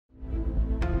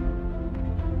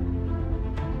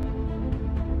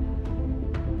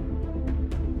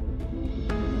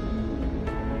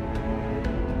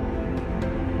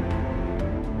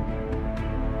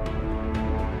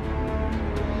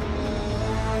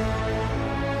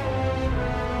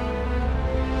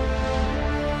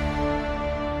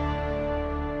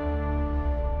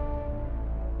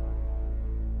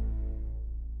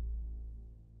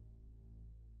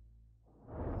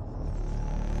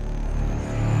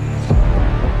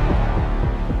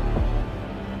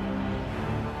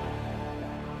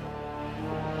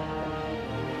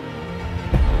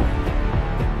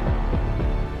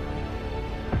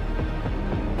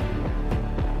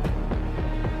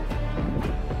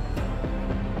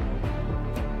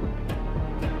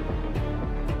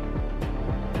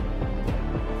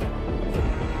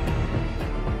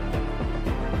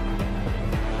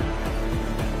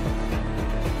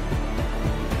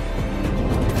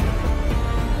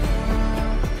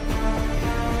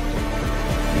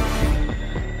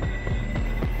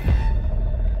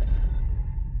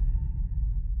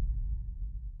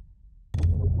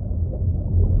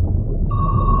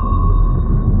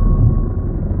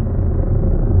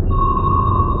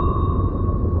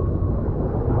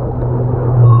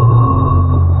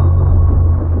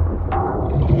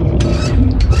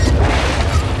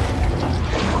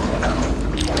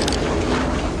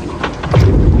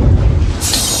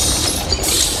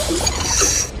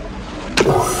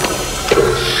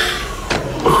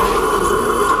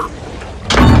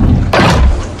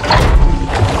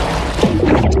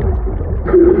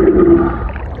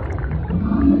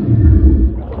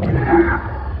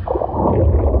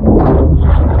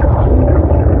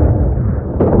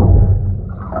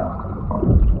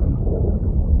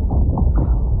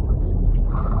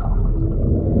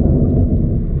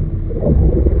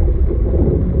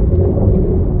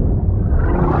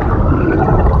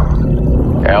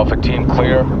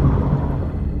clear.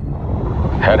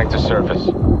 Heading to surface.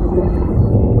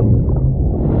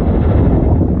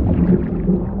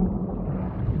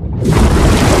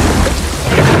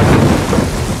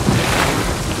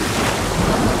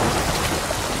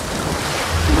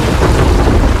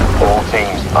 All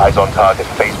teams, eyes on target.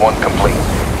 Phase 1 complete.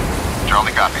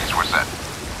 Charlie copies. We're set.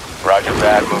 Roger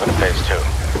that, moving to phase 2.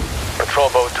 Patrol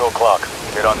boat 2 o'clock.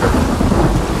 Get under.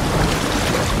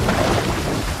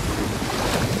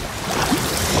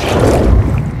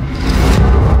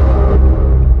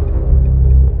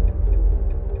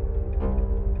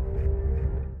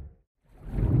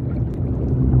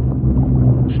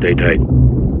 Stay tight.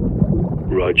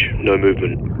 Rog, no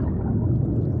movement.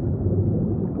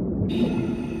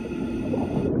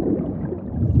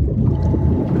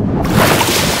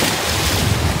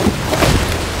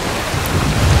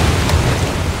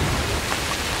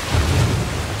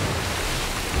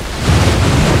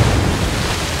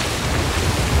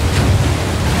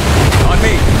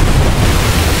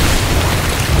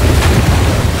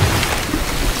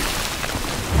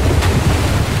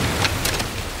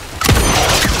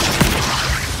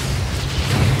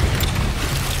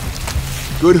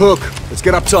 Good hook. Let's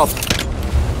get up top.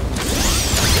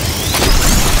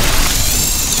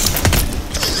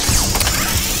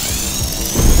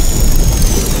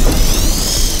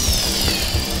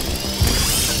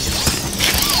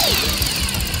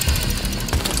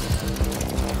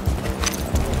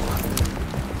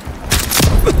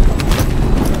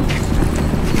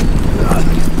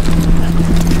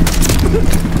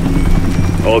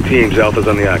 All teams, Alpha's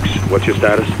on the axe. What's your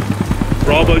status?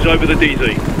 Bravo's over the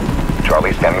DZ.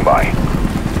 Charlie standing by.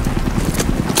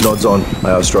 Nods on.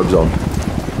 AO strobes on.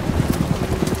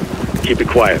 Keep it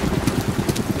quiet.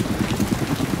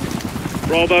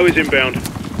 Bravo is inbound.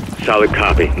 Solid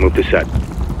copy. Move to set.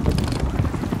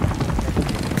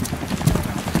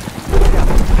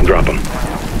 Drop him.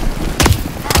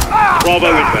 Bravo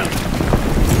inbound.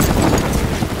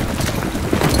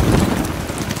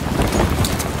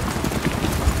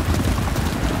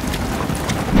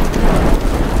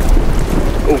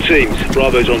 All teams,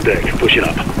 Bravo's on deck, pushing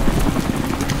up.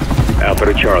 Alpha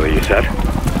to Charlie, you set?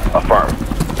 Affirm.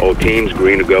 All teams,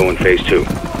 green to go in phase 2.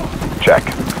 Check.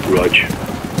 Rog.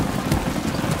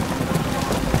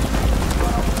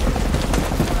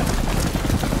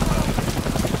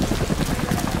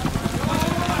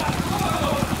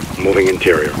 Moving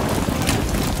interior.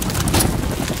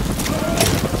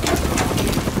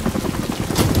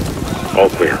 All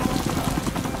clear.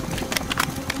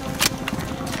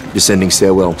 Descending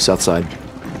stairwell, south side.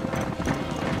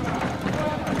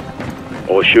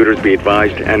 All shooters be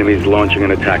advised, enemies launching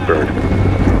an attack bird.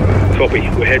 Copy,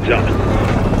 we're heads up.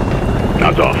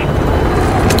 Nods off.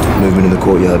 Movement in the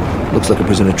courtyard. Looks like a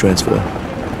prisoner transfer.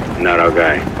 Not our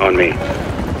guy. On me.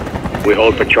 We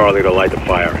hold for Charlie to light the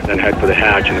fire, then head for the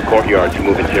hatch in the courtyard to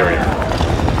move interior.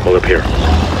 Hold up here.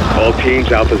 All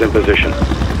teams, Alpha's in position.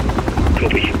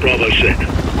 Copy, Bravo set.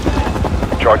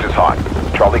 Charge is hot.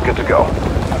 Charlie good to go.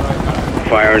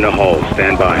 Fire in the hole.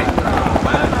 Stand by.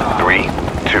 3,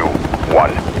 2,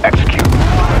 1. Execute.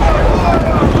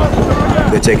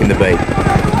 They're taking the bait.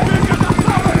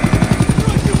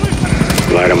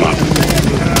 Light them up.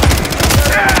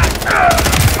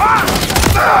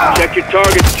 Check your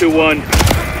targets, 2-1.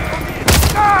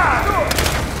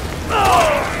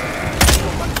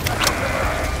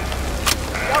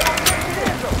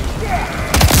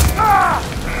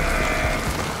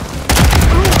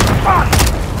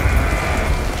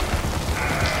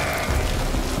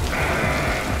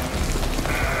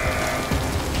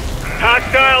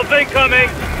 Hostiles incoming!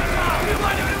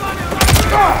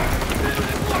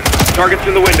 Targets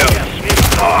in the window.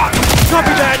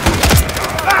 Copy that!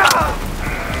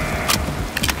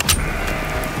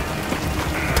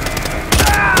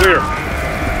 Clear.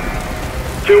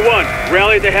 2-1,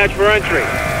 rally at the hatch for entry.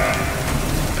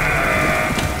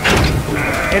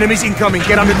 Enemies incoming.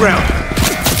 Get underground.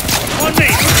 On me!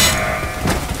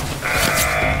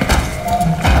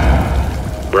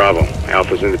 Bravo.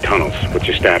 Alpha's in the tunnels. What's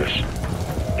your status?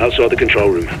 Outside the control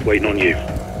room, waiting on you.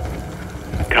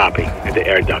 Copy. At the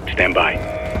air duct. Stand by.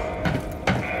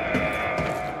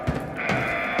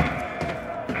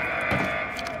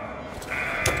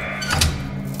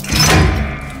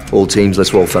 All teams,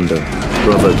 let's roll thunder.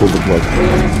 Bravo, pull the plug.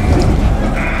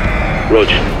 Rog,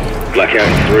 blackout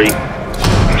in 3,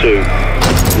 2,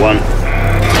 1,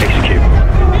 execute.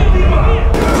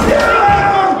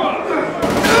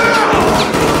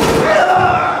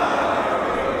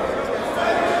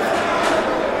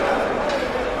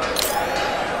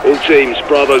 All teams,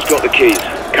 Bravo's got the keys.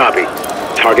 Copy.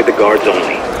 Target the guards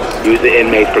only. Use the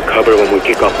inmates for cover when we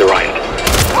kick off the riot.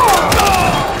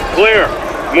 Clear.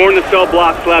 More in the cell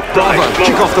blocks left side. Bravo,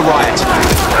 kick off the riot.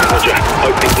 Roger.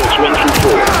 Opening blocks 1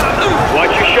 through 4.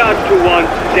 Watch your shots, 2-1.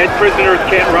 Dead prisoners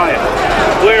can't riot.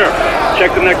 Clear.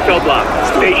 Check the next cell block.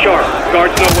 Stay sharp.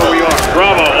 Guards know where we are.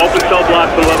 Bravo. Open cell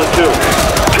blocks to level 2.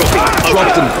 Copy.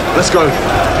 Drop them. Let's go.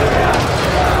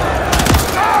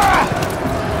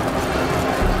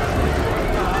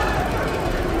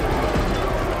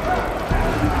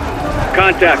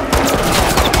 Contact.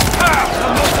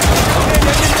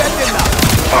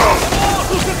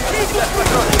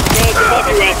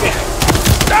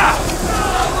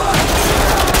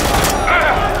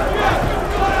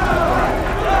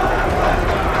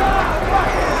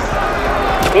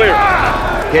 Clear.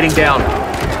 Getting down.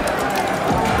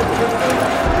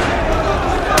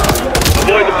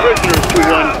 Avoid the prisoners,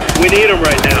 2-1. We need them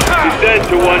right now. Descend,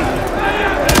 2-1.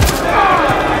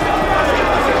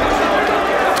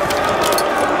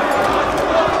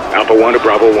 Alpha 1 to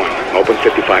Bravo 1. Open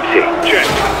 55C. Check.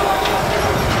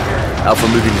 Alpha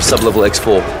moving to sub-level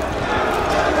X4.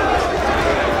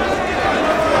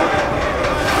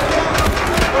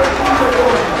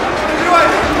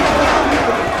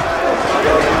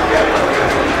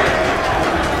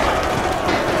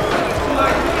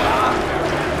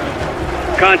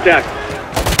 Contact.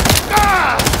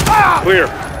 Clear.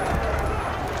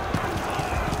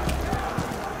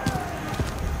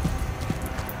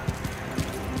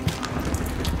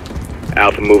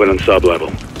 Alpha moving on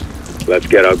sub-level. Let's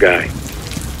get our guy.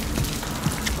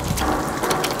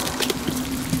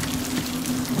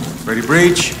 Ready,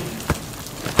 breach.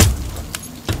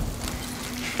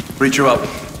 Breacher up.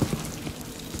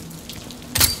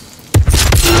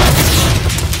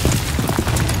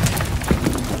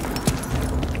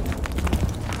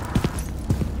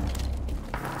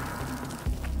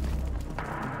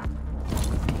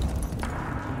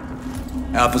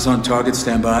 Alpha's on target,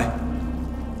 stand by.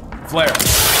 Flare.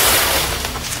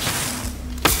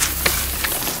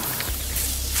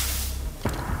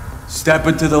 Step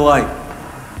into the light.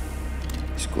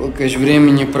 Сколько ж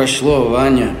времени прошло,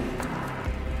 Ваня?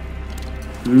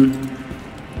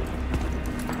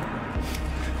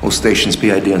 All stations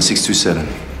PID on 627.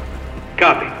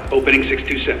 Copy. Opening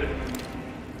 627.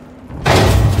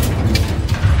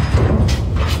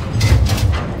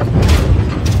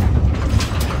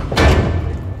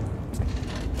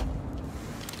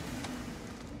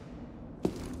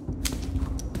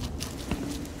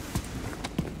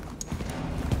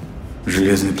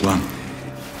 Железный план.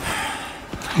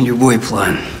 Любой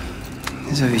план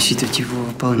зависит от его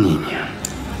выполнения.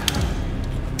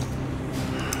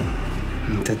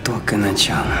 Это только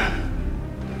начало.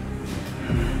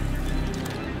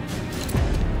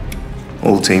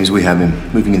 All teams, we have him.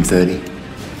 Moving in 30.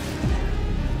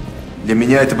 Для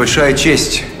меня это большая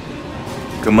честь,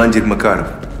 командир Макаров.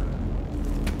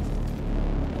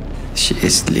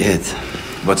 6 лет.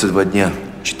 22 дня,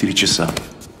 4 часа.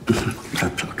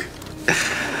 Браток.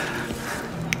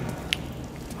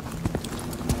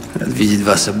 Рад видеть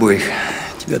вас обоих.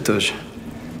 Тебя тоже.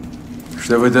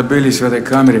 Что вы добились в этой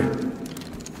камере?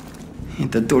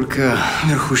 Это только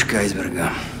верхушка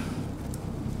айсберга.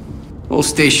 All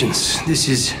stations, this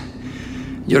is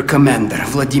your commander,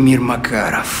 Vladimir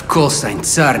Makarov. Call sign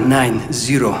Tsar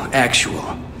 90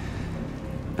 actual.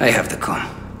 I have the con.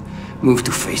 Move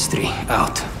to phase 3.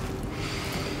 Out.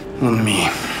 On me.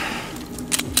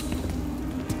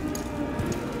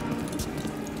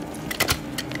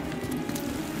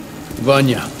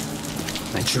 Vanya,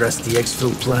 I trust the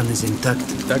exfil plan is intact.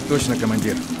 Так точно,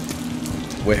 командир.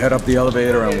 We head up the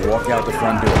elevator and walk out the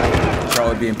front door.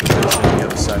 Probably be in position on the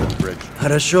other side of the bridge.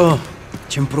 Хорошо.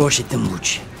 Чем проще, тем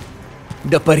лучше.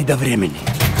 До поры до времени.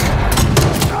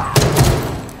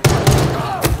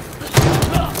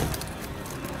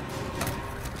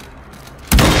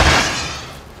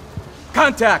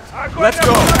 Contact! Let's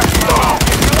go!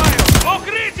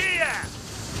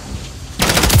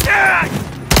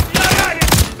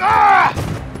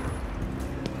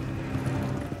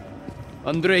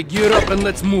 Andrei, gear up and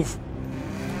let's move.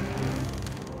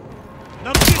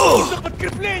 Нам нужно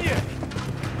подкрепление!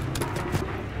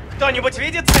 Кто-нибудь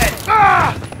видит цель?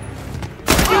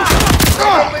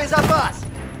 Боезапас!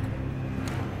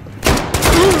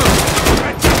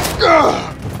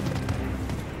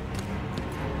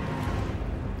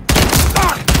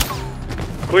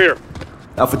 Clear.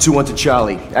 Alpha 2-1 to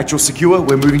Charlie. Actual secure,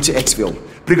 we're moving to Xville.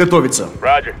 Приготовиться.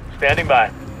 Roger. Standing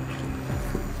by.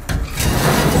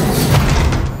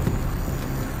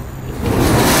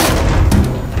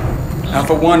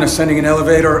 Alpha 1 ascending an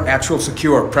elevator, actual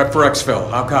secure. Prep for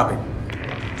exfil. I'll copy.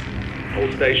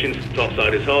 All stations, top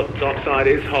side is hot, top side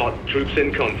is hot. Troops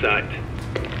in contact.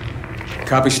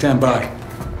 Copy, stand by.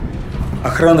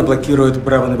 Охрана блокирует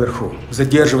право наверху.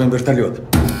 Задерживаем вертолет.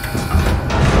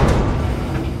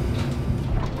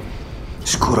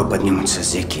 Скоро поднимутся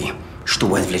зэки,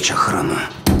 чтобы отвлечь охрану.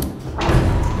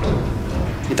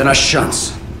 Это наш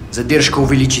шанс. Задержка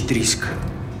увеличит риск.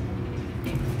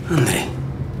 Андрей,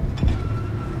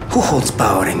 who holds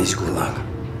power in this gulag?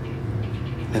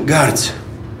 The guards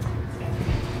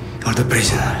or the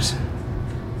prisoners?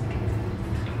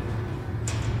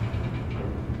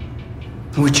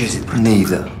 Which is it, brother?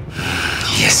 Neither.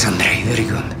 Yes, Andrei, very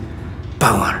good.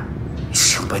 Power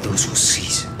is held by those who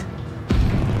seize it.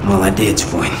 Молодец,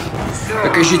 воин.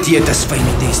 Покажите это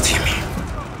своими действиями.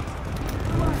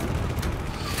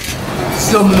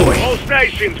 За мной! All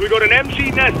stations, we got an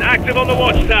MG nest active on the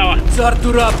watchtower. Tsar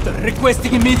Raptor,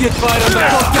 requesting immediate fire on the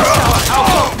cocktail tower. How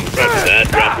copy? Roger that.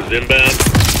 Raptor's inbound.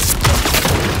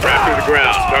 Raptor to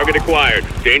ground. Target acquired.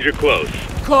 Danger close.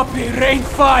 Copy, rain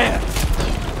fire!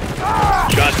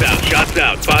 Shots out. Shots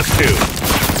out. Fox 2.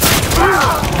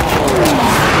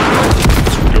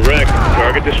 Direct.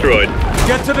 Target destroyed.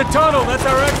 Get to the tunnel, that's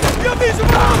our exit. Я вижу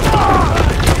врага!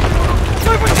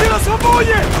 Захвати на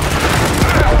свободе!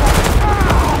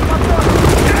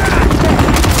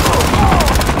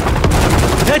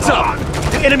 Heads up!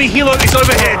 The enemy helo is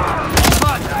overhead.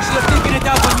 Fuck, you should have taken it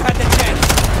out when you had the chance.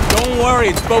 Don't worry,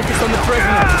 it's focused on the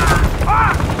prisoner.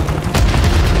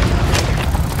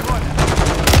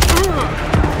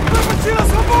 Захвати на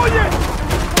свободе!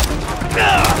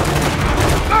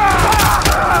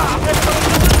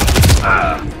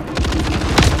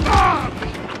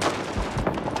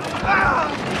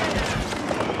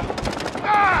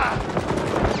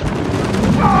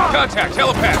 Contact,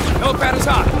 helipad. Helipad is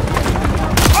hot.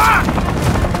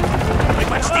 Мы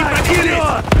почти пробились!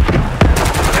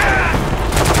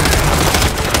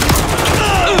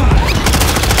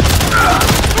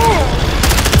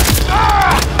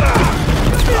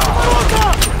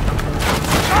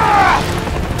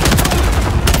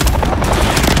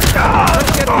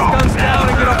 Let's get these guns down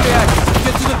and get off the edge.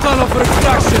 Get to the tunnel for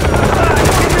extraction.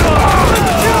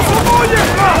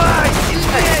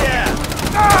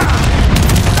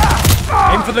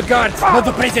 Aim for the guards, not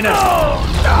the prisoners.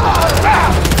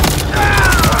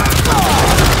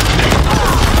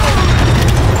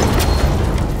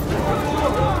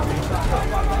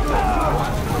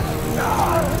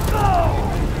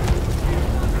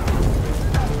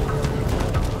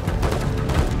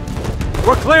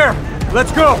 We're clear.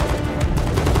 Let's go.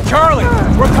 Charlie,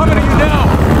 we're coming to you now.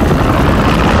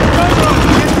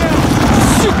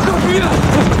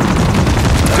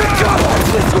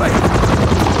 This way.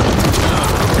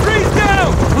 Freeze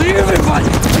down. Clear everybody.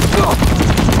 Let's go.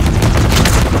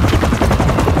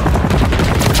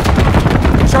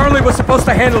 Charlie was supposed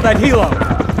to handle that helo.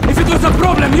 If it was a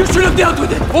problem, you should have dealt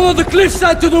with it. Follow the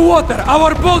cliffside to the water.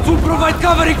 Our boats will provide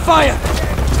covering fire.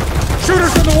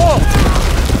 Shooters on the wall.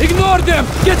 Ignore them.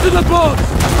 Get to the boats.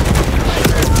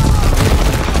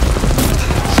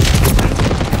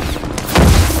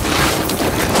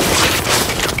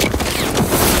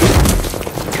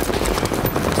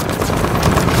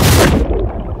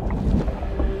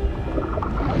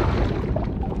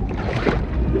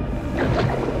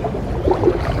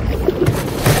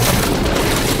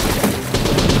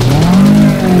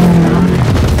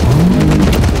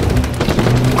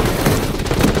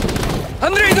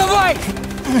 Андрей, давай!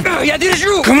 Я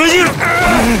держу! Командир!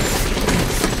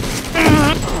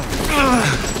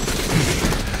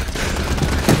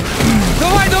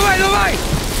 Давай, давай, давай!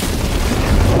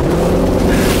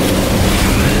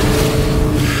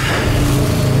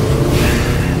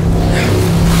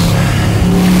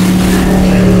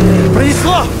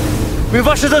 Пронесло! Мы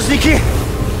ваши должники,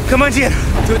 командир!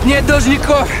 Тут нет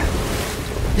должников.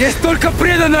 Есть только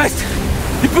преданность!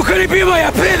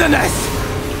 Непоколебимая преданность!